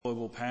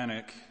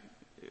panic.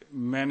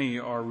 Many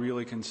are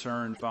really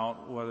concerned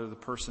about whether the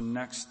person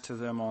next to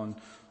them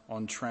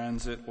on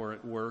transit or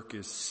at work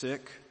is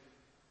sick.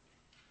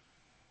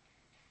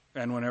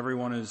 And when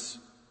everyone is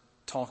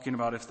talking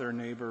about if their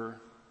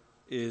neighbor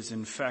is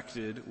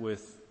infected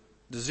with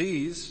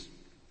disease,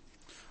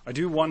 I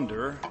do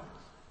wonder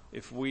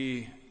if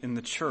we in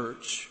the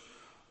church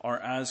are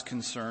as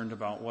concerned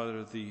about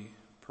whether the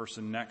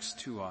person next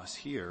to us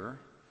here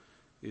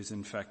is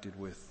infected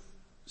with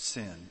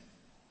sin.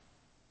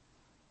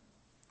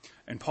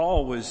 And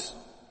Paul was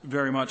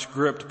very much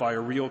gripped by a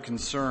real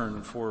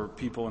concern for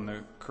people in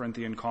the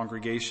Corinthian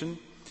congregation,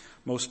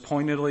 most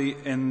pointedly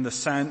in the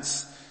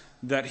sense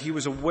that he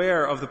was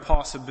aware of the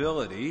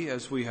possibility,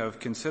 as we have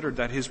considered,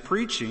 that his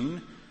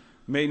preaching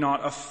may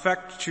not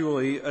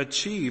effectually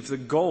achieve the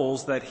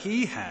goals that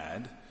he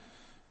had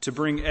to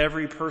bring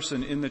every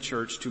person in the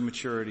church to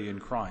maturity in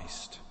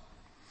Christ.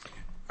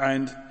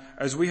 And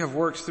as we have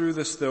worked through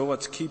this, though,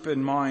 let's keep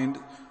in mind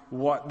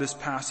what this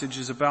passage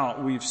is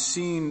about. We've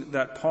seen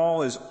that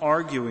Paul is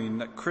arguing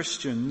that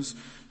Christians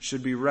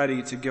should be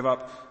ready to give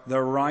up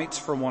their rights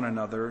for one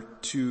another,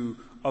 to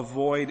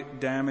avoid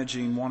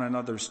damaging one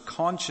another's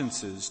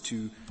consciences,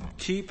 to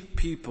keep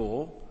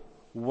people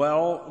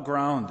well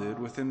grounded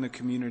within the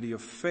community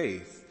of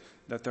faith,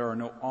 that there are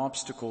no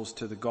obstacles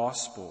to the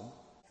gospel,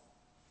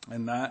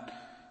 and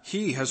that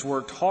he has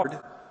worked hard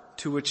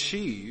to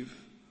achieve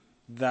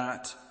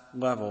that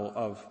level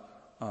of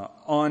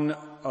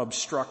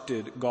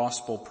unobstructed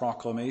gospel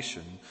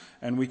proclamation.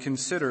 And we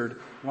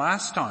considered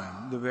last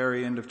time, the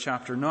very end of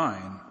chapter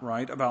 9,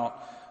 right,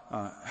 about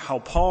how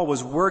Paul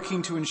was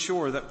working to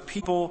ensure that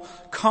people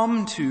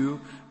come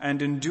to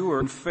and endure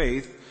in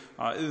faith.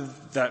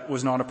 That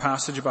was not a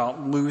passage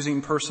about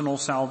losing personal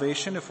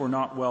salvation if we're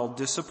not well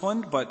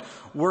disciplined, but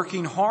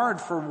working hard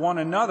for one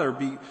another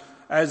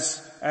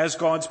as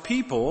God's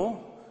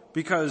people,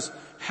 because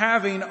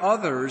having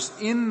others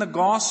in the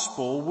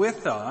gospel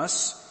with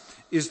us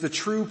is the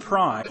true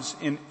prize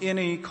in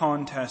any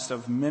contest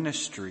of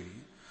ministry.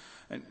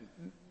 And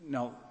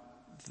now,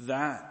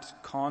 that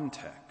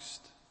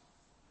context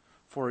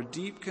for a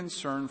deep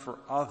concern for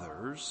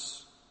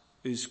others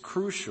is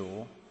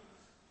crucial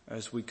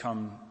as we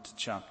come to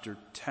chapter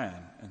 10,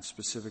 and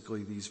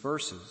specifically these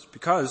verses,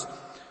 because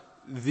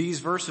these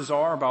verses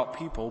are about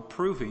people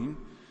proving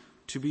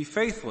to be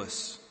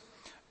faithless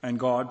and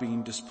God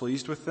being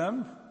displeased with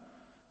them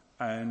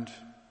and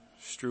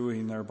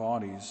strewing their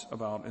bodies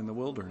about in the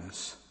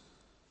wilderness.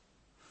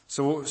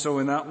 So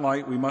in that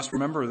light, we must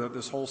remember that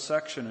this whole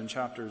section in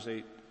chapters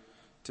 8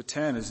 to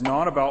 10 is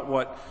not about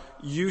what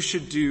you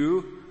should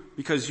do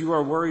because you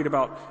are worried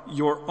about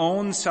your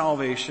own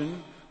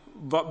salvation,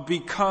 but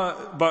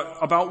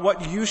about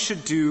what you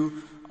should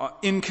do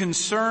in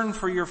concern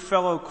for your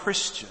fellow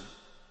Christian.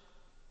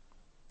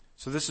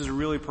 So this is a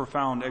really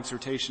profound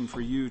exhortation for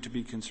you to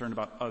be concerned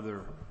about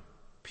other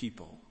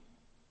people.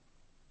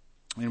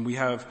 And we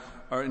have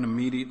an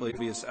immediately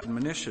obvious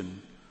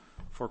admonition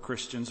for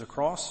Christians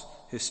across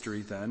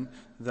history then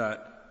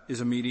that is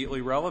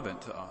immediately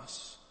relevant to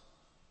us.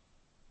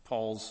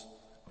 Paul's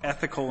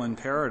ethical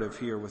imperative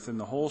here within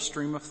the whole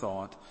stream of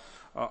thought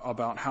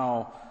about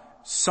how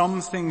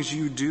some things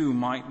you do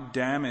might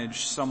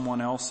damage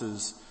someone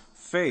else's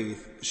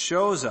faith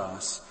shows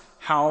us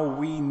how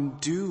we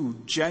do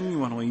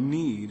genuinely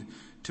need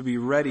to be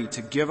ready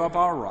to give up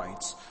our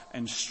rights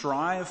and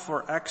strive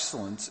for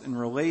excellence in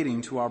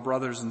relating to our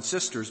brothers and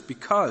sisters,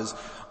 because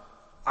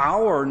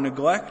our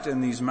neglect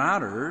in these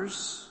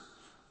matters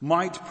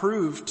might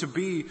prove to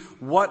be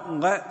what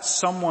let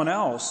someone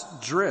else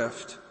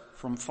drift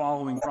from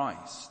following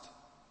Christ.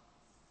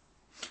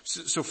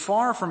 So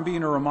far from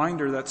being a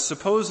reminder that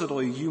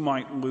supposedly you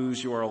might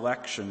lose your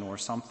election or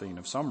something,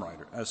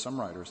 as some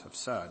writers have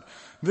said,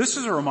 this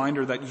is a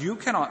reminder that you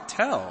cannot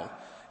tell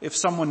if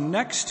someone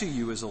next to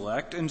you is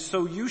elect, and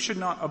so you should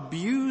not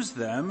abuse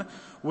them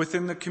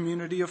within the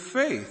community of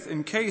faith,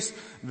 in case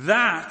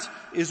that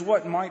is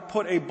what might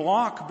put a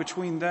block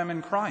between them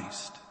and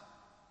Christ.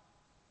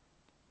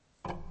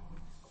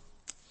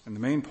 And the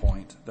main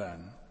point,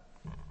 then,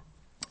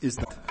 is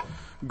that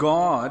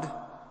God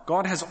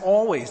has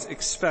always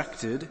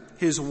expected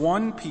his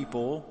one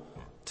people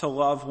to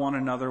love one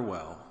another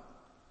well,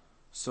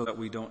 so that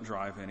we don't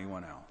drive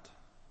anyone out.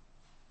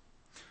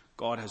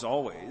 God has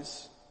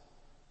always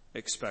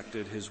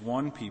expected his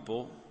one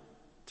people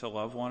to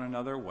love one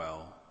another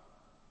well,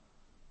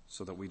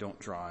 so that we don't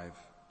drive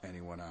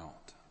anyone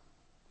out.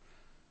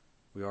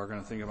 We are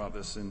going to think about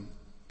this in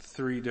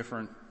 3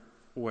 different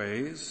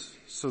ways.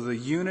 So the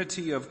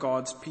unity of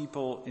God's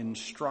people in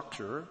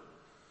structure,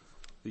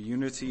 the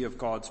unity of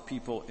God's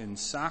people in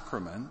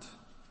sacrament,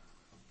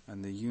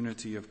 and the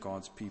unity of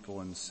God's people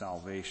in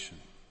salvation.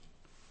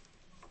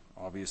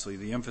 Obviously,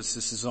 the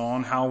emphasis is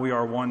on how we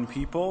are one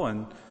people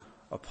and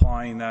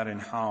applying that in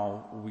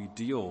how we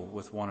deal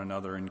with one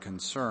another in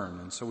concern.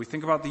 And so we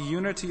think about the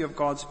unity of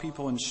God's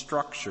people in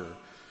structure.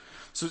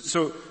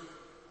 So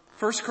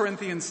 1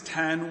 Corinthians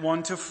 10,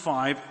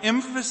 1-5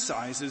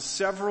 emphasizes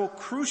several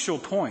crucial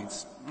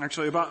points,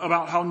 actually,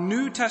 about how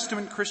New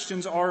Testament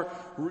Christians are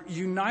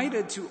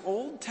united to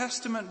Old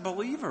Testament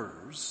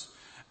believers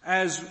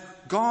as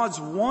God's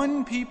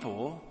one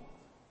people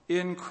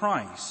in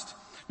Christ.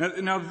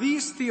 Now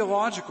these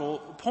theological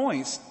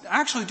points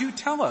actually do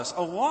tell us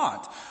a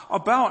lot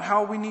about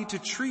how we need to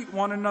treat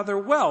one another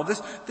well.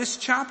 This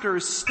chapter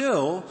is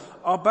still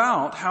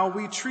about how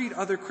we treat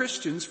other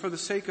Christians for the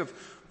sake of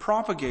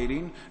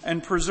propagating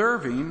and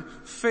preserving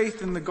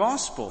faith in the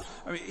gospel.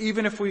 I mean,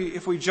 even if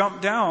we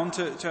jump down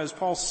to as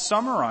Paul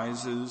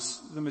summarizes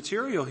the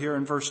material here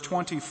in verse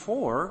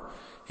 24,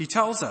 he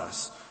tells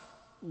us,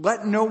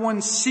 "Let no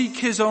one seek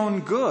his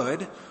own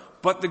good,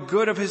 but the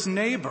good of his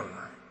neighbor."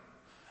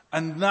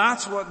 And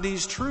that's what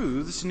these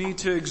truths need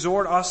to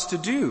exhort us to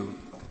do.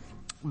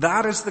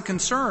 That is the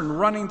concern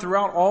running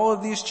throughout all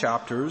of these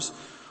chapters,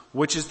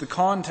 which is the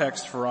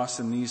context for us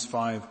in these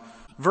 5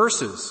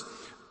 verses.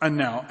 And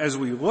now, as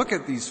we look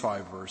at these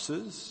 5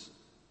 verses,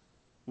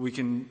 we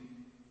can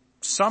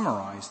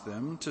summarize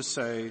them to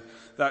say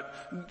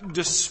that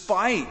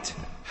despite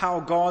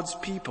how God's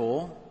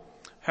people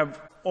have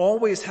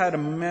always had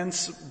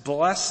immense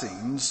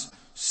blessings,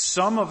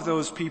 some of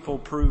those people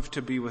proved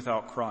to be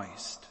without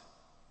Christ.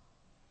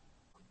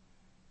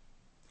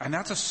 And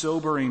that's a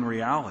sobering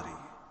reality.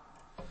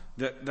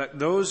 That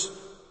those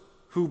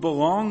who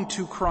belong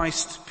to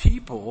Christ's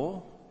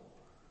people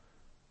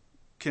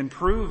can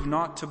prove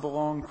not to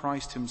belong to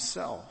Christ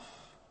himself.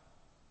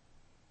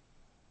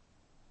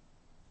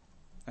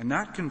 And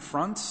that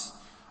confronts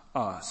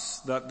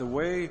us, that the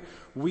way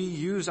we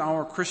use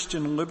our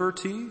Christian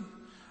liberty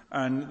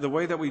and the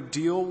way that we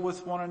deal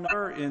with one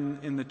another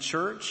in the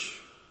church,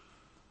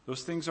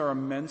 those things are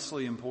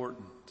immensely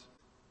important.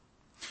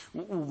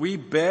 We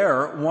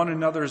bear one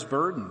another's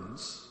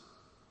burdens,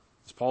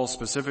 as Paul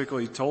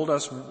specifically told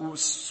us,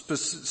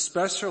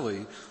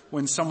 especially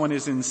when someone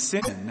is in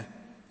sin,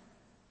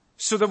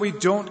 so that we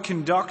don't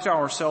conduct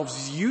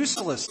ourselves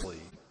uselessly,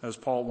 as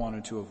Paul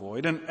wanted to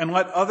avoid, and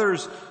let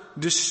others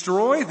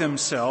destroy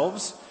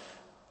themselves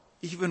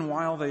even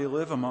while they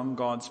live among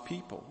God's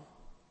people.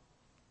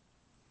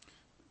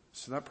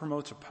 So that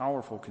promotes a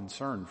powerful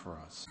concern for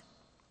us.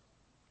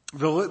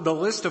 The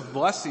list of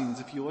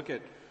blessings, if you look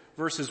at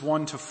verses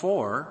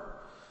 1-4,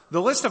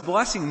 the list of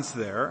blessings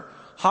there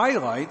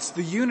highlights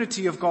the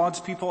unity of God's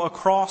people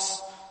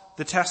across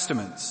the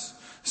Testaments.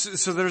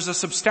 So there's a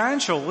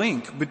substantial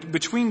link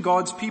between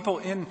God's people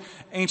in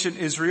ancient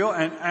Israel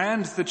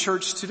and the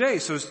church today.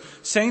 So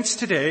saints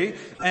today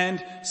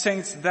and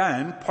saints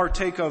then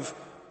partake of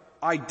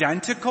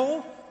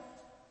identical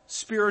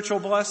spiritual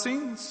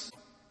blessings.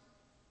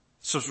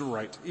 So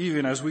right,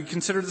 even as we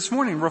considered this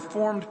morning,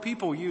 Reformed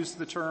people use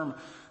the term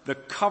the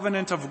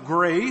covenant of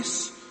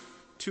grace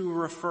to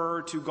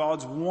refer to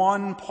God's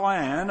one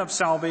plan of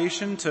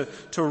salvation to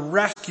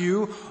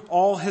rescue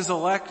all his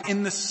elect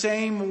in the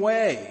same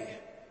way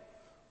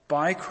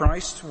by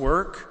Christ's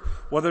work,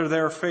 whether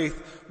their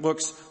faith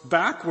looks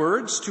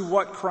backwards to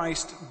what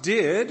Christ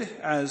did,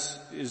 as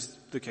is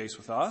the case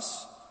with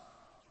us,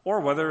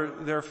 or whether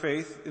their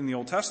faith in the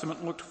Old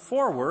Testament looked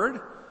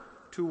forward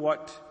to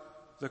what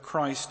the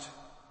Christ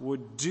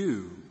would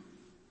do,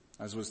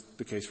 as was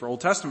the case for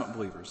Old Testament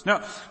believers.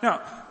 Now,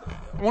 I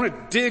want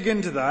to dig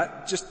into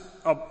that just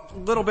a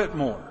little bit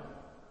more.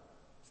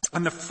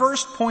 And the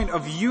first point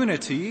of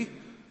unity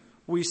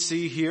we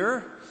see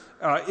here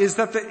is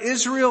that the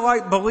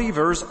Israelite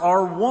believers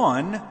are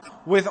one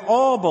with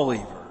all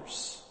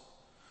believers.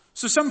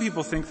 So some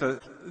people think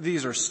that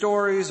these are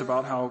stories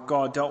about how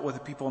God dealt with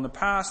the people in the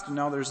past, and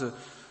now there's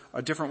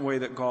a different way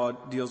that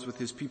God deals with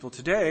his people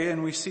today.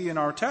 And we see in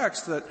our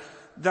text that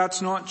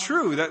that's not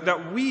true,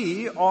 that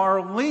we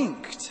are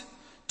linked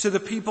to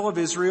the people of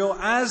Israel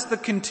as the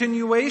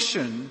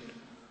continuation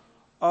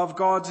of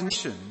God's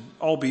nation,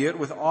 albeit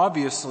with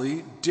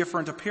obviously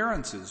different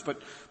appearances.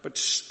 But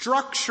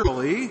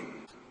structurally,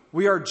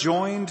 we are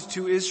joined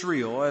to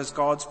Israel as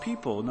God's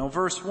people. Now,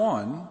 verse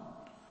 1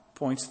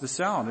 points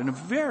this out in a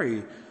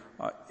very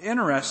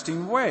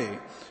interesting way.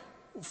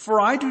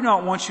 "For I do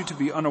not want you to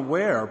be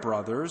unaware,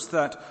 brothers,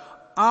 that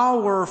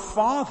our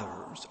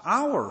fathers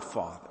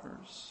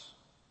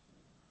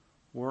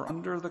were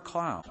under the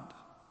cloud."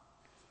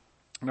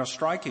 Now,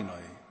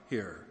 strikingly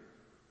here,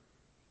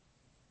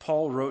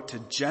 Paul wrote to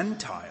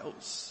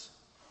Gentiles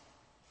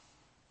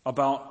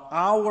about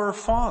our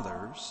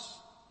fathers,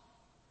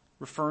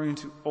 referring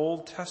to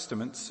Old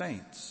Testament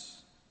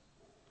saints.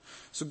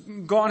 So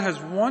God has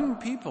one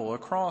people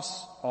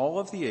across all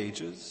of the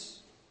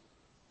ages,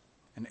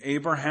 and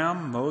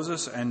Abraham,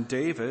 Moses, and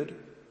David,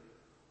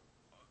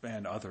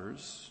 and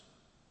others,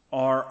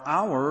 are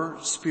our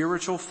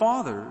spiritual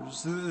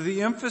fathers.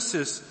 The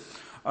emphasis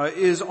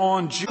is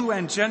on Jew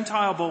and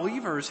Gentile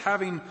believers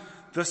having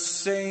the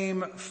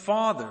same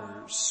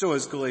fathers, so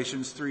as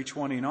Galatians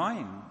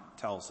 3:29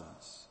 tells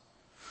us.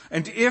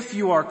 "And if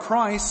you are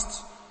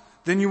Christ,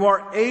 then you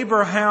are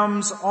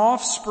Abraham's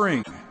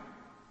offspring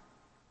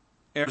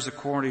heirs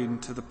according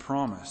to the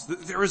promise.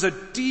 There is a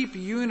deep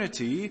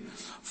unity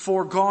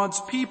for God's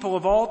people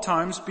of all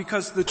times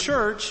because the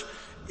church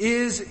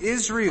is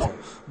Israel.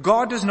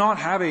 God does not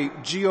have a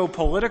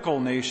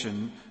geopolitical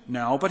nation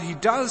now, but he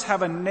does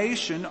have a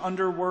nation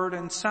under word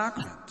and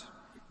sacrament.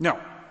 Now,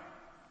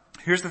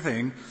 here's the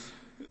thing.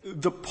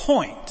 The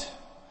point,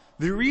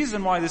 the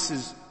reason why this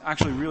is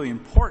actually really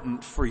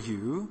important for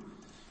you,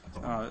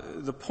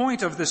 the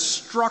point of this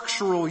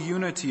structural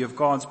unity of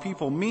God's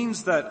people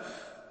means that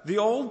the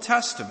Old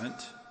Testament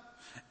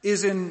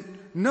is in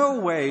no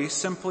way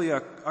simply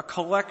a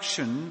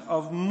collection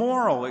of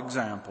moral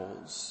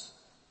examples,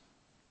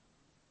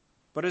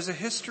 but is a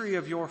history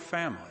of your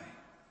family.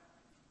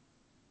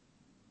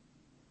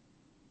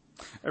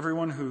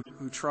 Everyone who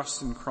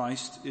trusts in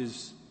Christ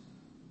is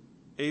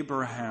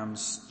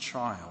Abraham's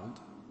child,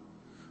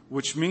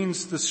 which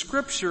means the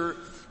Scripture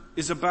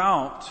is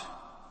about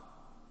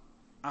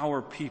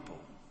our people,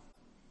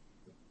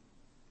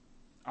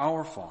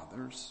 our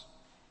fathers.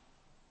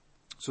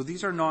 So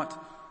these are not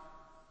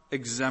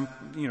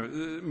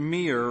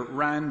mere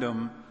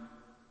random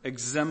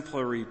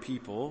exemplary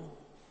people,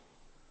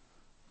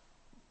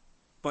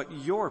 but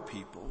your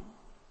people,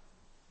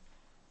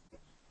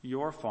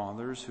 your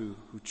fathers who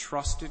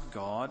trusted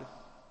God,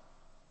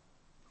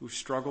 who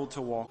struggled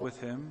to walk with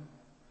him,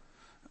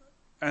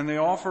 and they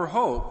offer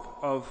hope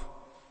of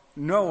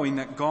knowing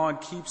that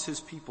God keeps his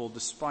people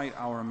despite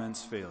our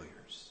immense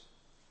failures.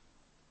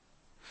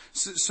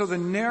 So the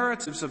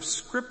narratives of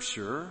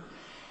Scripture,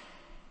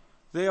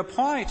 they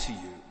apply to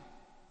you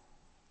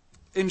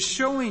in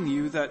showing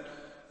you that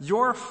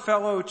your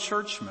fellow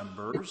church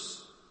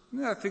members,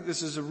 I think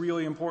this is a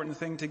really important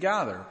thing to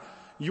gather,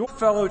 your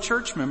fellow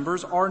church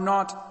members are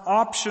not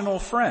optional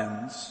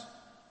friends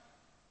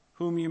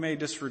whom you may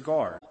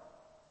disregard.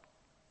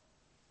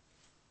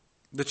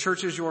 The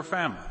church is your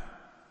family.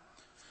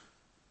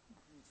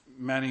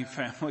 Many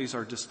families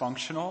are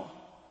dysfunctional,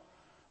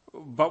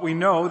 but we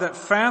know that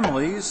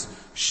families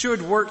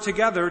should work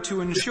together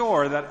to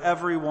ensure that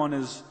everyone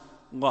is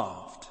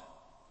loved.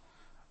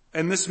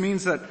 And this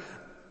means that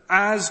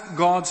as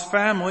God's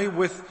family,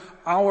 with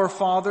our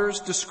fathers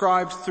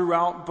described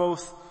throughout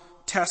both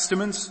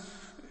testaments,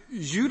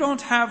 you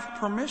don't have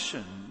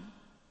permission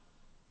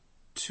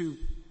to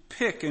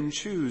pick and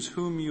choose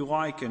whom you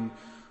like and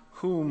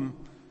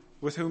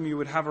with whom you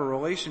would have a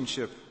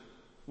relationship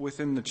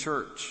within the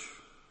church.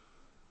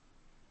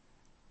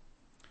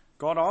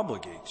 God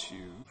obligates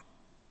you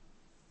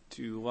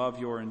to love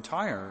your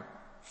entire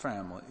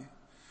family.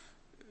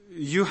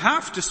 You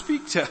have to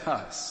speak to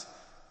us.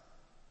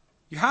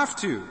 You have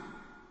to.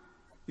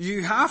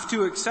 You have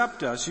to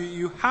accept us.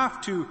 You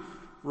have to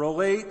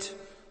relate,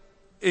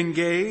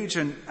 engage,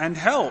 and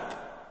help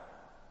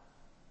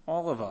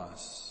all of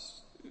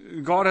us.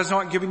 God has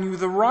not given you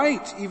the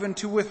right even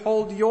to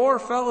withhold your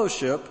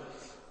fellowship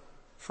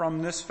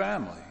from this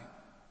family.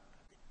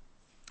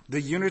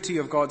 The unity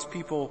of God's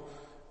people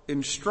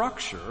in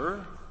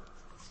structure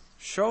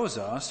shows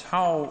us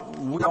how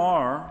we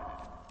are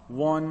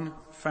one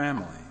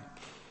family.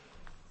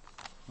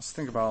 Let's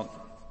think about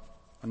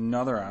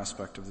another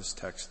aspect of this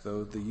text,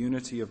 though, the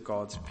unity of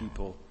God's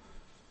people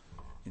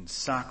in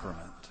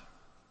sacrament.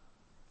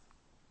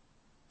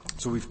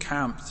 So we've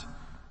camped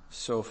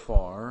so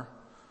far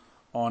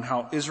on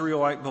how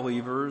Israelite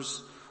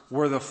believers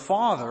were the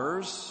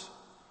fathers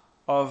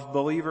of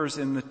believers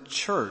in the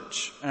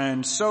church.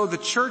 And so the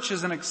church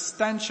is an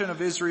extension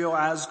of Israel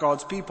as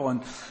God's people.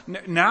 And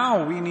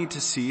now we need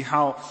to see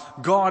how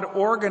God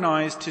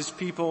organized his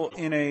people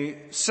in a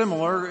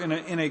similar,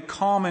 in a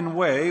common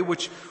way,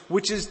 which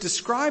is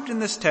described in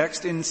this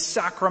text in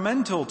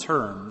sacramental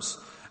terms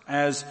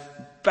as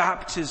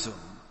baptism.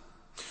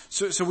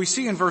 So we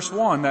see in verse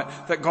 1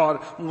 that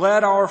God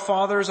led our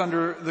fathers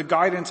under the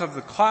guidance of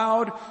the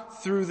cloud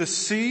through the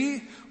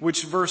sea,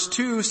 which verse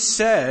 2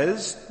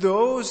 says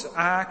those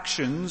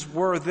actions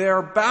were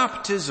their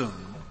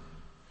baptism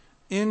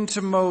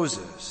into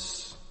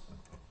Moses.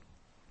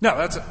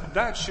 Now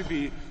that should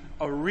be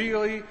a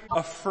really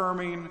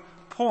affirming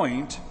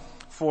point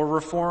for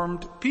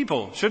Reformed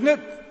people, shouldn't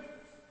it?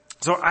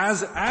 So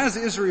as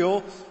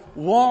Israel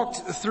walked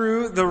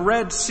through the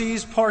Red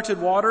Sea's parted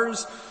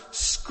waters,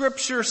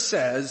 Scripture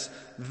says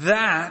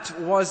that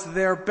was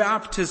their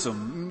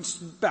baptism.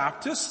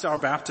 Baptists, our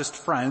Baptist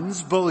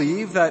friends,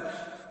 believe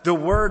that the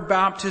word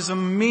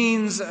baptism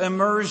means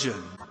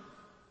immersion.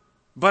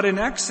 But in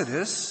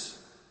Exodus,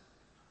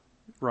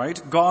 right,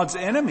 God's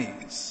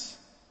enemies,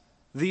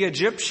 the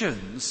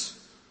Egyptians,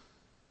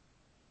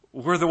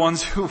 were the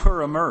ones who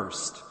were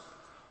immersed,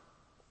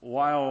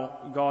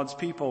 while God's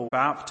people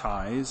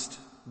baptized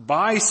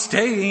by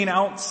staying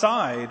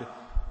outside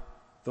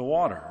the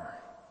water.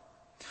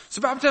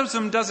 So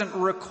baptism doesn't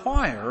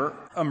require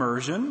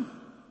immersion.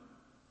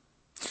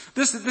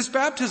 This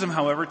baptism,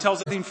 however, tells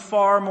something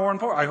far more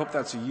important. I hope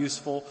that's a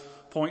useful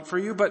point for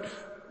you, but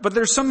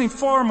there's something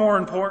far more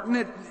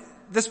important.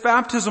 This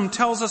baptism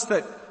tells us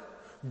that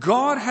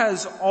God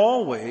has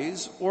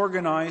always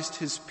organized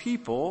his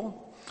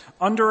people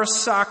under a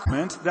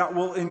sacrament that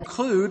will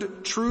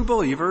include true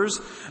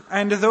believers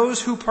and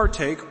those who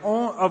partake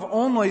of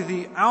only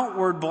the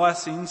outward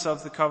blessings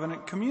of the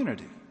covenant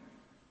community.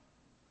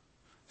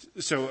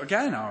 So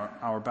again,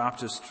 our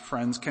Baptist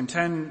friends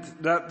contend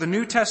that the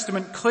New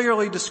Testament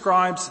clearly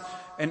describes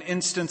an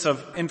instance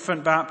of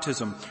infant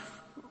baptism.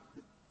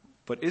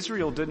 But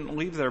Israel didn't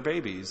leave their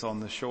babies on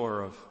the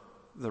shore of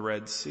the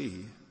Red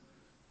Sea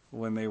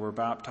when they were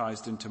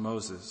baptized into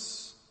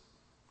Moses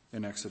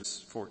in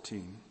Exodus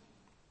 14.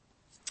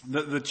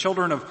 The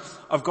children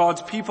of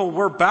God's people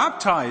were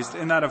baptized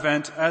in that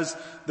event, as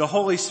the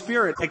Holy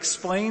Spirit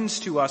explains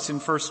to us in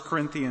 1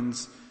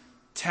 Corinthians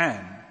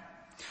 10.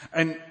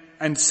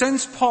 And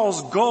since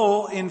Paul's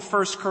goal in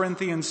 1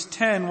 Corinthians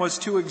 10 was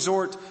to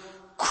exhort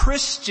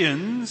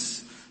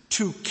Christians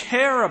to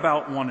care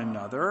about one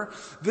another,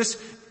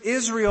 this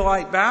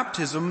Israelite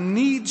baptism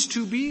needs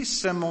to be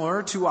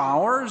similar to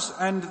ours,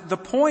 and the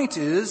point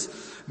is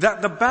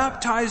that the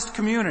baptized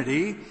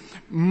community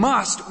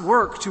must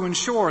work to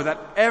ensure that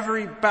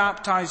every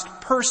baptized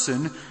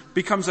person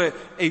becomes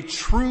a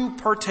true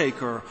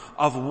partaker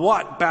of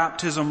what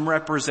baptism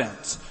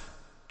represents: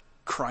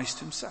 Christ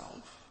himself.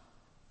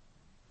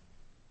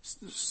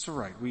 So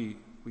right, we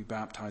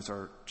baptize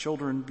our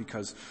children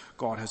because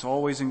God has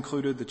always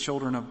included the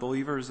children of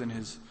believers in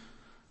his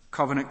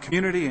covenant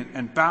community,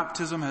 and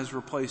baptism has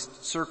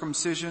replaced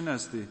circumcision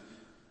as the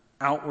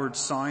outward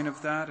sign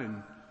of that,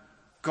 and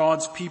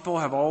God's people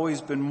have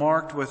always been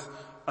marked with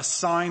a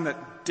sign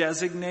that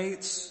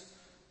designates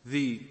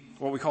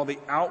what we call the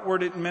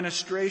outward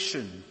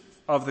administration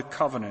of the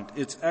covenant,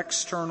 its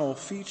external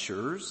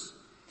features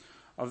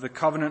of the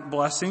covenant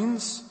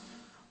blessings.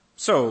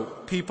 So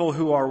people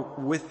who are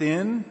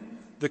within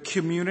the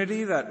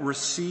community that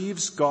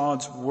receives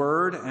God's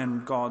word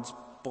and God's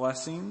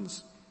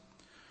blessings.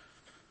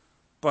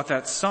 But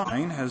that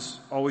sign has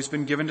always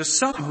been given to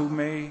some who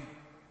may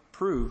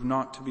prove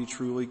not to be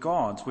truly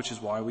God's, which is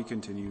why we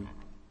continue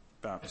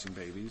baptizing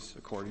babies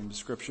according to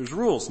Scripture's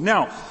rules.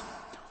 Now,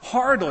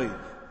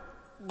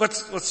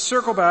 let's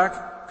circle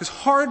back, because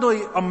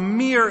hardly a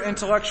mere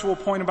intellectual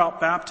point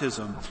about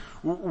baptism.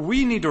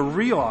 We need to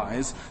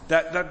realize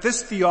that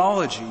this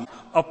theology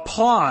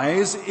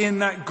applies in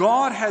that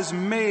God has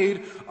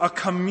made a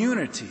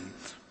community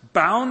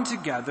bound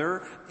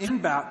together in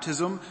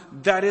baptism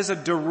that is a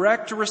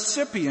direct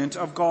recipient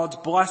of God's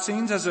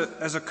blessings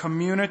as a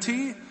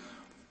community,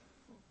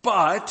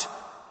 but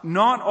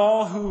not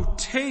all who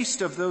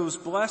taste of those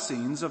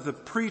blessings, of the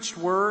preached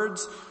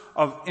words,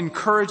 of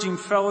encouraging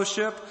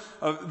fellowship,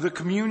 of the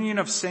communion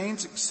of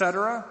saints,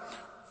 etc.,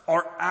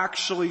 are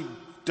actually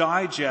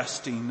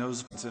digesting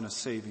those in a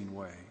saving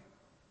way.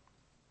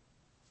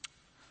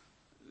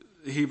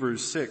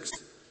 Hebrews 6,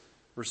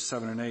 verses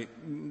 7 and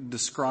 8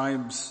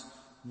 describes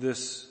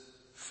this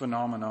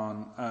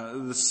phenomenon.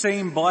 The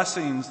same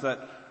blessings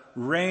that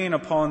rain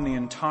upon the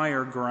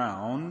entire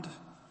ground,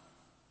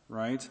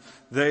 right?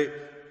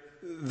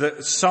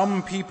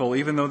 Some people,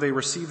 even though they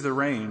receive the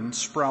rain,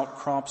 sprout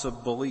crops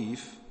of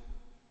belief,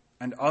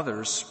 and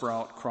others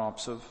sprout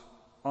crops of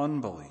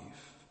unbelief.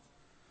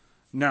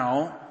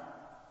 Now,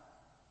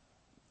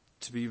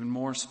 to be even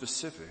more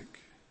specific,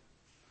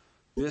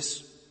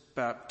 this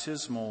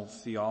baptismal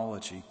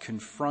theology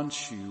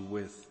confronts you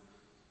with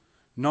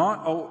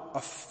not a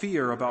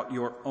fear about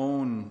your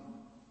own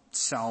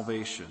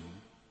salvation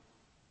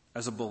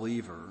as a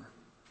believer,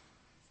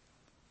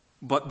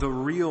 but the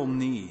real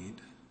need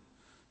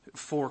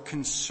for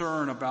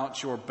concern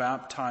about your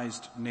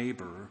baptized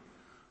neighbor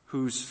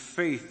whose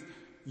faith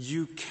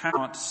you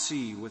cannot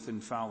see with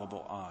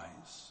infallible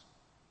eyes.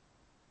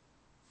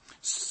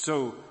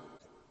 So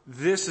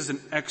this is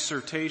an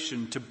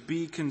exhortation to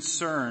be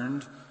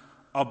concerned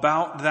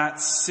about that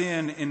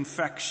sin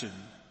infection,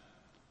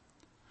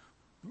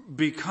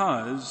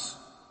 because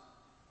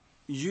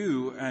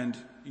you and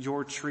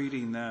your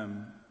treating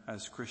them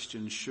as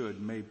Christians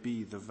should may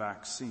be the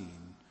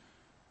vaccine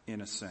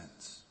in a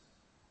sense.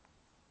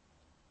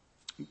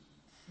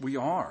 We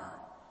are,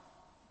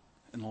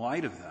 in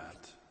light of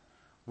that,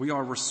 we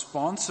are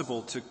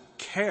responsible to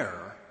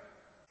care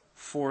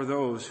for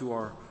those who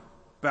are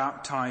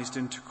baptized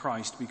into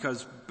Christ,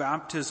 because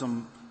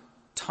baptism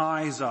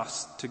ties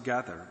us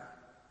together.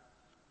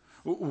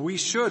 We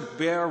should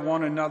bear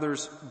one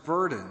another's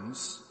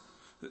burdens.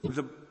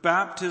 The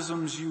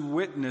baptisms you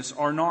witness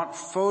are not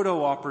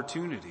photo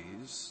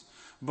opportunities,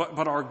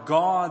 but are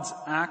God's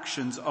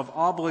actions of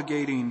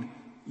obligating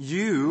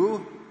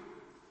you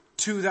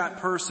to that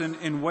person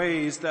in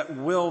ways that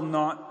will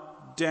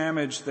not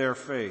damage their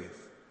faith.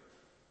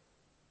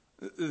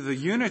 The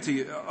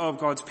unity of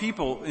God's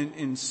people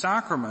in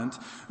sacrament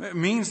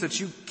means that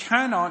you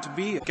cannot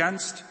be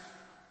against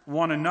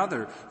one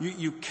another.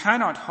 You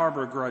cannot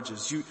harbor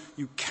grudges.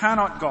 You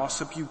cannot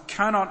gossip. You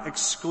cannot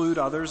exclude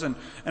others, and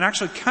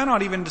actually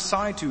cannot even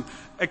decide to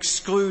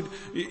exclude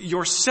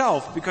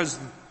yourself, because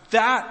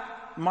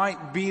that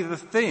might be the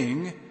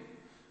thing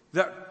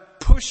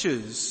that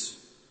pushes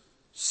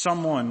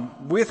someone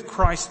with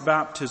Christ's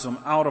baptism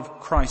out of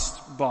Christ's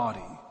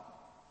body.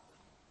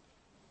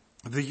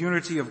 The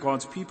unity of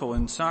God's people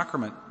in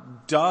sacrament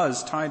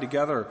does tie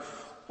together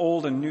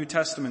Old and New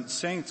Testament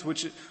saints,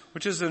 which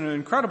is an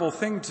incredible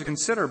thing to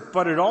consider,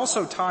 but it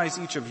also ties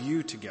each of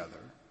you together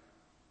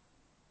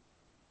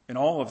in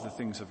all of the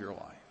things of your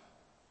life.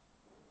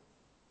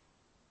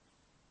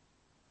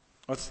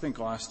 Let's think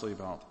lastly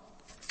about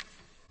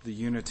the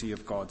unity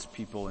of God's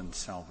people in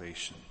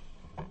salvation.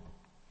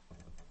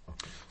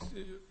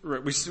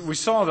 We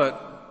saw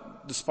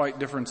that despite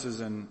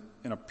differences in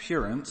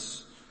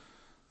appearance,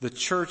 the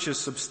church is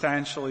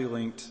substantially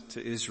linked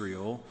to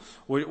Israel,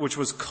 which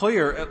was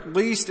clear, at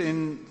least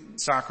in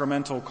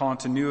sacramental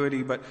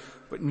continuity, but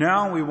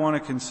now we want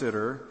to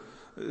consider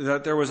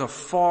that there was a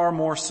far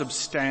more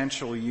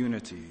substantial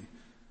unity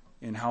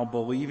in how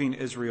believing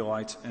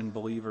Israelites and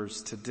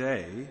believers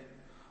today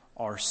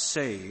are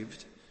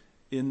saved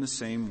in the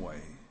same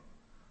way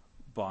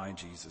by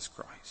Jesus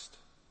Christ.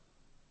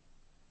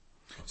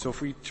 So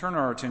if we turn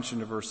our attention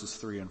to verses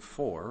 3 and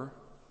 4,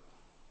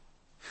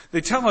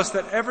 they tell us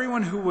that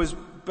everyone who was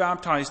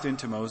baptized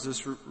into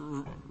Moses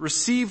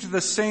received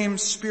the same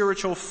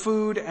spiritual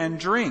food and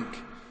drink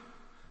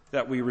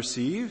that we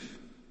receive.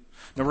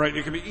 Now, right,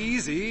 it can be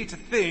easy to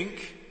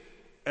think,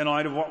 in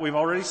light of what we've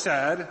already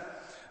said,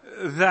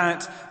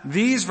 that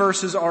these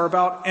verses are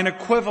about an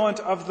equivalent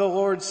of the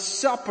Lord's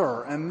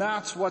Supper, and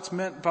that's what's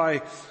meant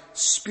by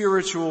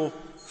spiritual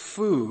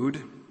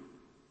food,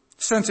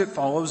 since it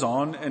follows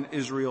on an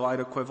Israelite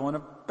equivalent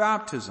of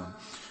baptism.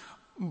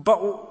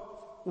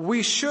 But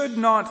we should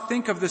not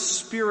think of this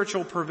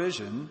spiritual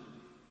provision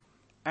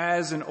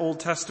as an Old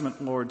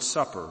Testament Lord's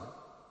Supper.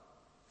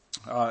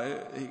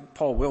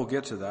 Paul will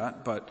get to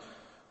that, but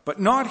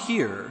not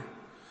here.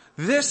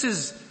 This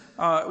is,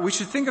 we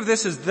should think of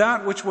this as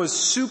that which was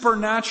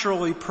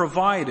supernaturally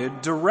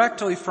provided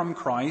directly from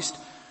Christ,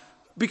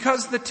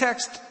 because the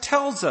text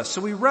tells us.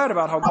 So we read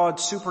about how God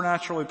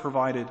supernaturally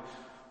provided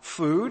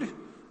food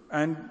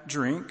and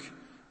drink,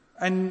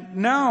 and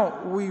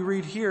now we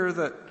read here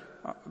that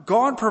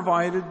God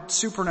provided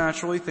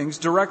supernaturally things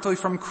directly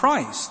from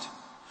Christ.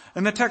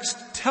 And the text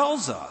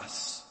tells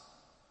us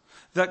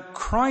that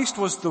Christ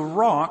was the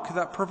rock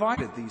that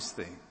provided these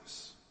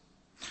things.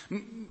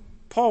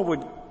 Paul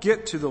would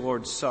get to the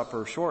Lord's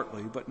Supper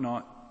shortly, but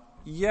not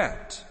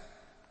yet.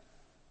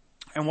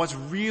 And what's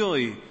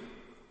really,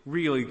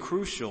 really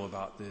crucial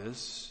about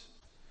this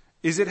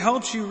is it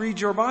helps you read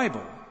your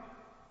Bible.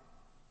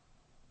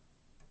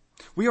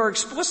 We are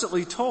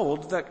explicitly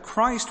told that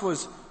Christ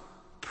was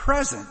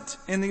present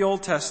in the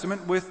Old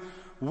Testament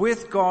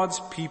with God's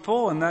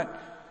people, and that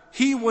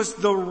he was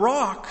the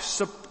rock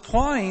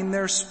supplying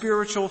their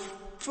spiritual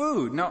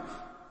food. Now,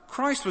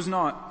 Christ was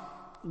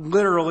not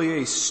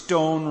literally a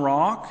stone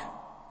rock,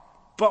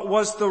 but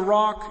was the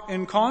rock,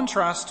 in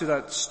contrast to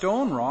that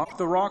stone rock,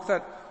 the rock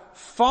that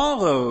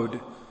followed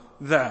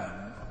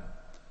them.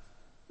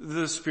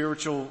 The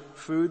spiritual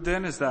food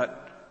then is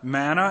that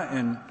manna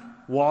and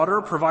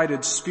water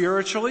provided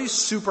spiritually,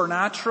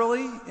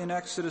 supernaturally in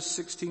Exodus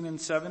 16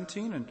 and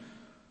 17. And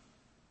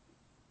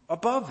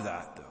above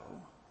that,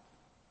 though,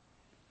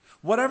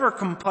 whatever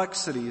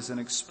complexities in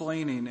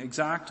explaining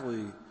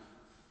exactly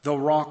the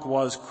rock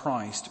was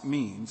Christ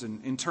means,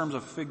 in terms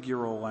of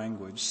figural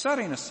language,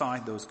 setting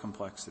aside those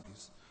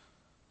complexities,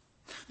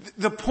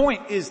 the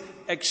point is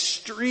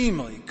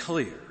extremely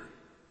clear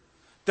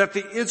that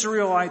the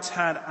Israelites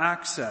had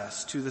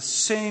access to the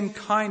same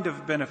kind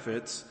of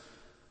benefits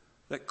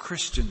that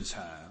Christians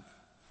have,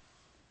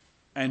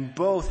 and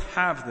both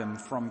have them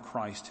from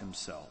Christ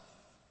himself.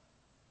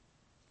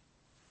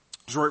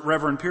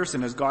 Reverend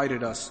Pearson has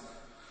guided us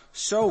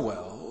so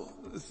well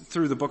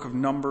through the book of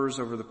Numbers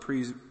over the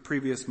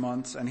previous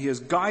months, and he has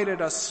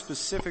guided us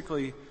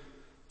specifically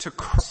to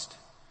Christ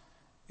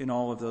in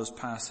all of those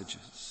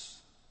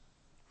passages.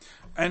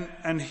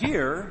 And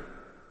here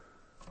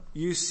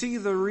you see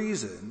the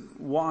reason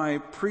why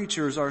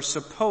preachers are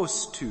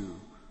supposed to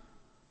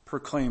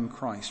proclaim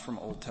Christ from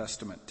Old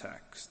Testament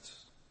texts.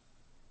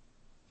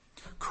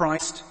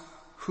 Christ,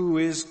 who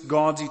is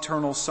God's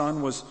eternal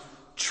Son, was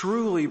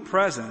truly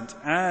present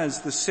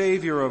as the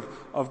Savior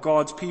of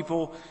God's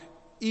people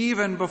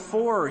even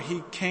before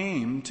he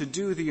came to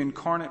do the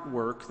incarnate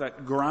work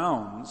that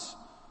grounds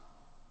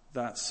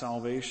that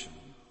salvation.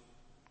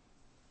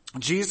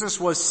 Jesus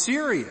was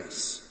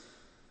serious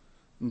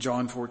in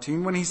John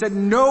 14 when he said,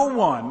 "No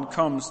one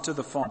comes to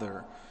the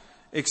Father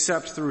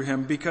except through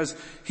him," because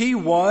he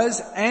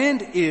was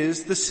and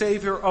is the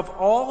Savior of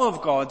all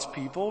of God's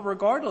people,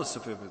 regardless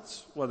of if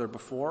it's whether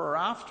before or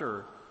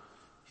after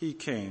he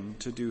came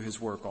to do his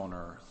work on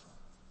earth.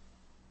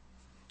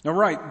 Now,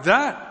 right,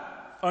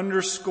 that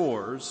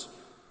underscores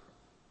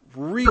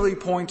really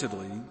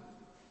pointedly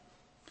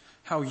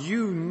how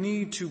you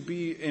need to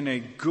be in a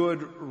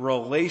good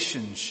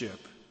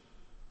relationship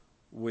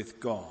with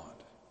God.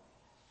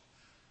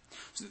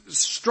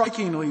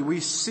 Strikingly,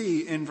 we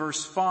see in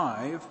verse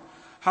 5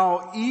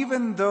 how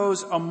even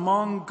those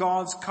among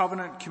God's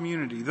covenant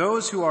community,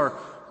 those who are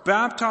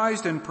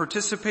baptized and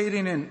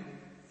participating in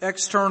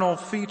external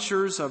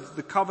features of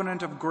the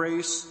covenant of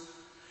grace,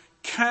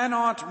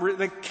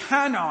 they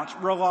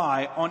cannot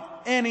rely on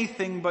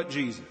anything but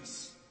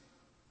Jesus.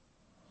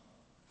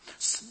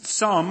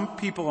 Some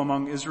people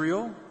among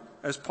Israel,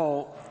 as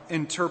Paul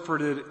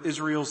interpreted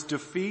Israel's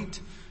defeat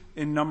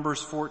in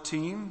Numbers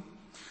 14,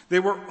 they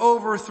were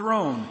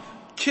overthrown,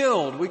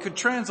 killed. We could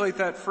translate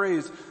that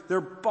phrase.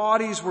 Their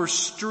bodies were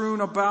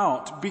strewn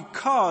about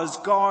because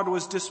God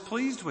was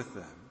displeased with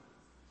them.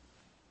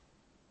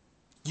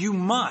 You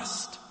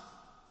must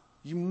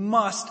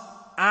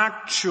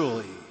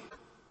actually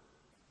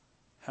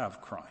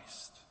have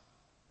Christ.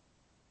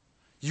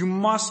 You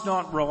must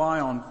not rely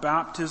on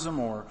baptism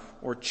or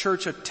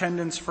church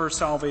attendance for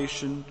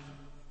salvation.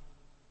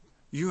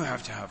 You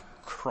have to have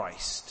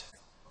Christ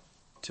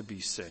to be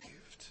saved.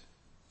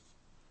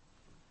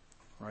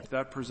 Right?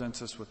 That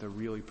presents us with a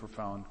really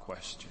profound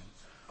question.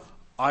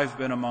 I've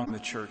been among the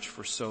church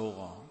for so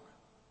long.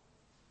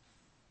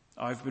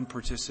 I've been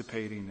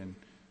participating in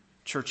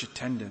church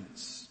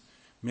attendance.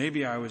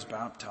 Maybe I was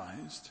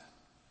baptized.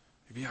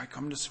 Maybe I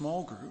come to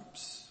small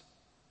groups.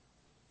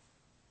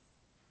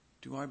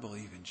 Do I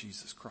believe in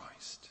Jesus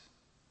Christ?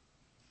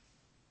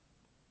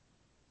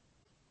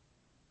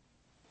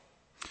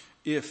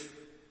 If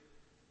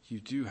you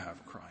do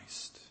have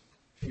Christ,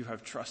 if you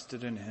have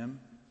trusted in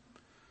Him,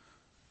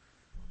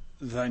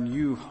 then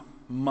you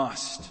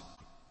must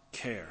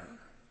care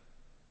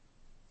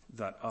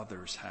that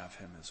others have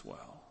Him as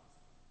well.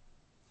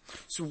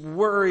 So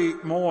worry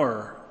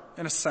more,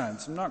 in a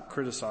sense. I'm not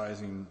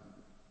criticizing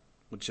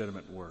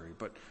legitimate worry,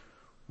 but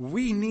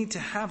we need to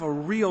have a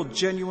real,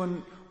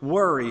 genuine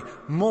worry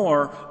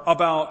more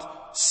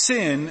about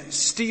sin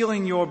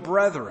stealing your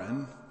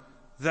brethren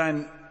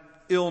than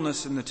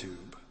illness in the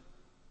tube.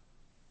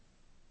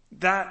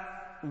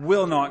 That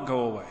will not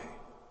go away.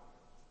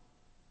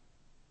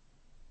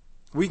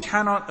 We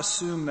cannot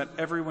assume that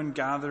everyone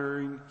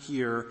gathering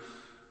here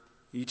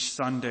each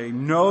Sunday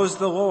knows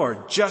the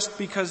Lord just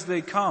because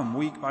they come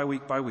week by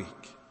week by week.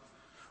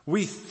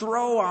 We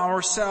throw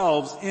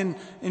ourselves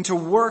into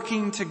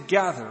working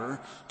together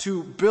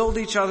to build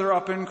each other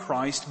up in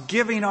Christ,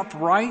 giving up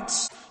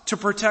rights to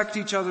protect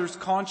each other's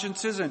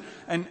consciences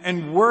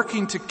and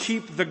working to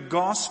keep the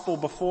gospel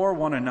before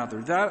one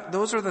another.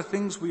 Those are the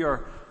things we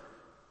are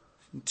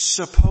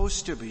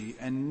supposed to be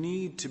and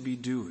need to be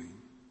doing.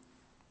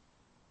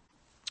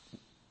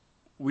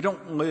 We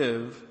don't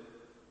live,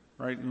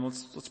 right, and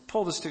let's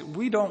pull this together.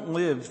 We don't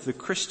live the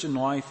Christian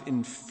life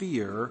in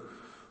fear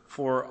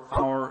for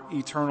our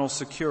eternal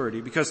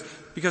security because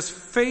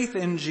faith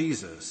in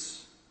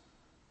Jesus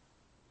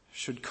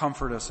should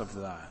comfort us of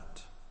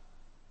that.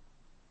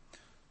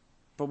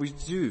 But we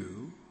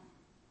do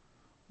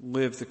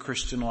live the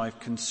Christian life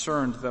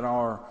concerned that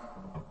our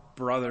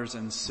brothers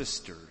and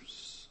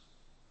sisters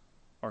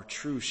are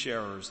true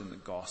sharers in the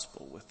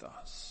gospel with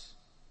us.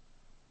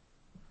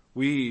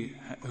 We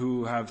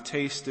who have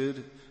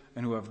tasted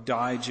and who have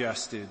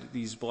digested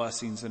these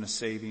blessings in a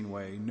saving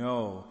way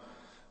know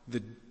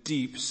the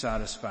deep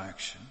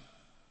satisfaction,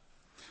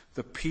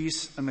 the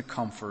peace and the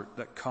comfort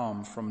that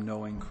come from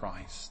knowing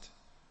Christ.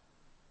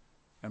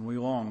 And we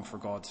long for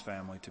God's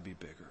family to be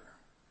bigger.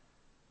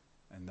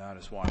 And that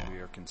is why we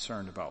are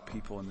concerned about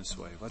people in this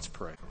way. Let's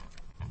pray.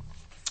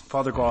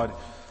 Father God,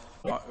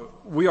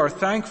 we are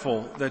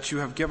thankful that you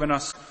have given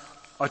us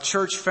a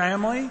church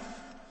family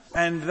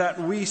and that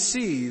we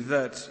see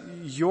that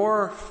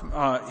your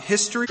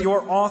history,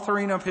 your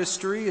authoring of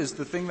history is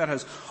the thing that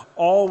has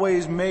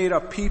always made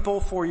a people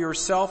for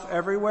yourself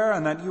everywhere,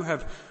 and that you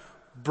have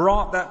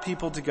brought that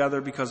people together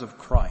because of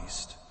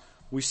Christ.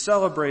 We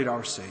celebrate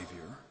our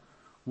Savior.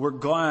 We're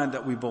glad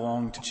that we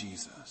belong to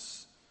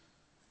Jesus.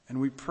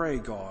 And we pray,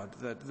 God,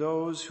 that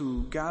those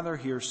who gather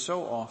here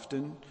so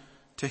often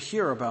to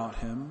hear about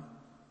Him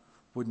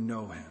would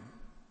know Him.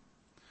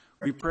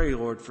 We pray,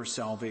 Lord, for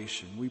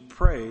salvation. We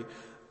pray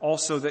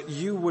also that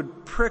you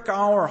would prick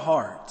our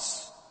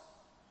hearts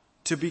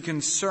to be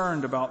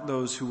concerned about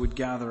those who would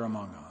gather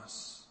among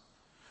us.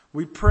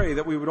 We pray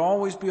that we would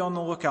always be on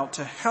the lookout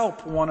to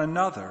help one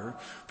another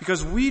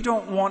because we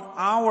don't want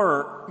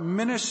our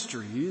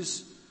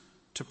ministries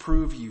to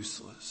prove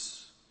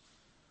useless.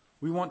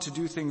 We want to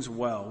do things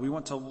well. We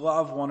want to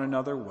love one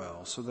another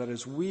well so that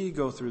as we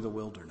go through the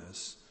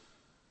wilderness,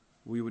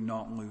 we would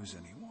not lose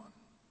anyone.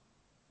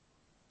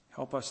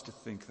 Help us to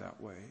think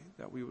that way,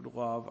 that we would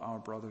love our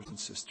brothers and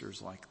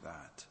sisters like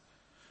that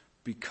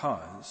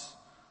because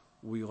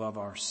we love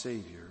our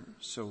Savior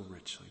so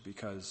richly,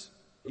 because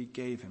He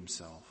gave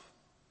Himself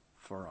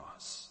for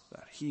us,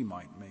 that He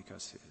might make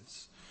us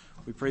His.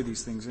 We pray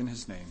these things in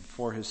His name,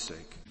 for His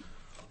sake.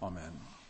 Amen.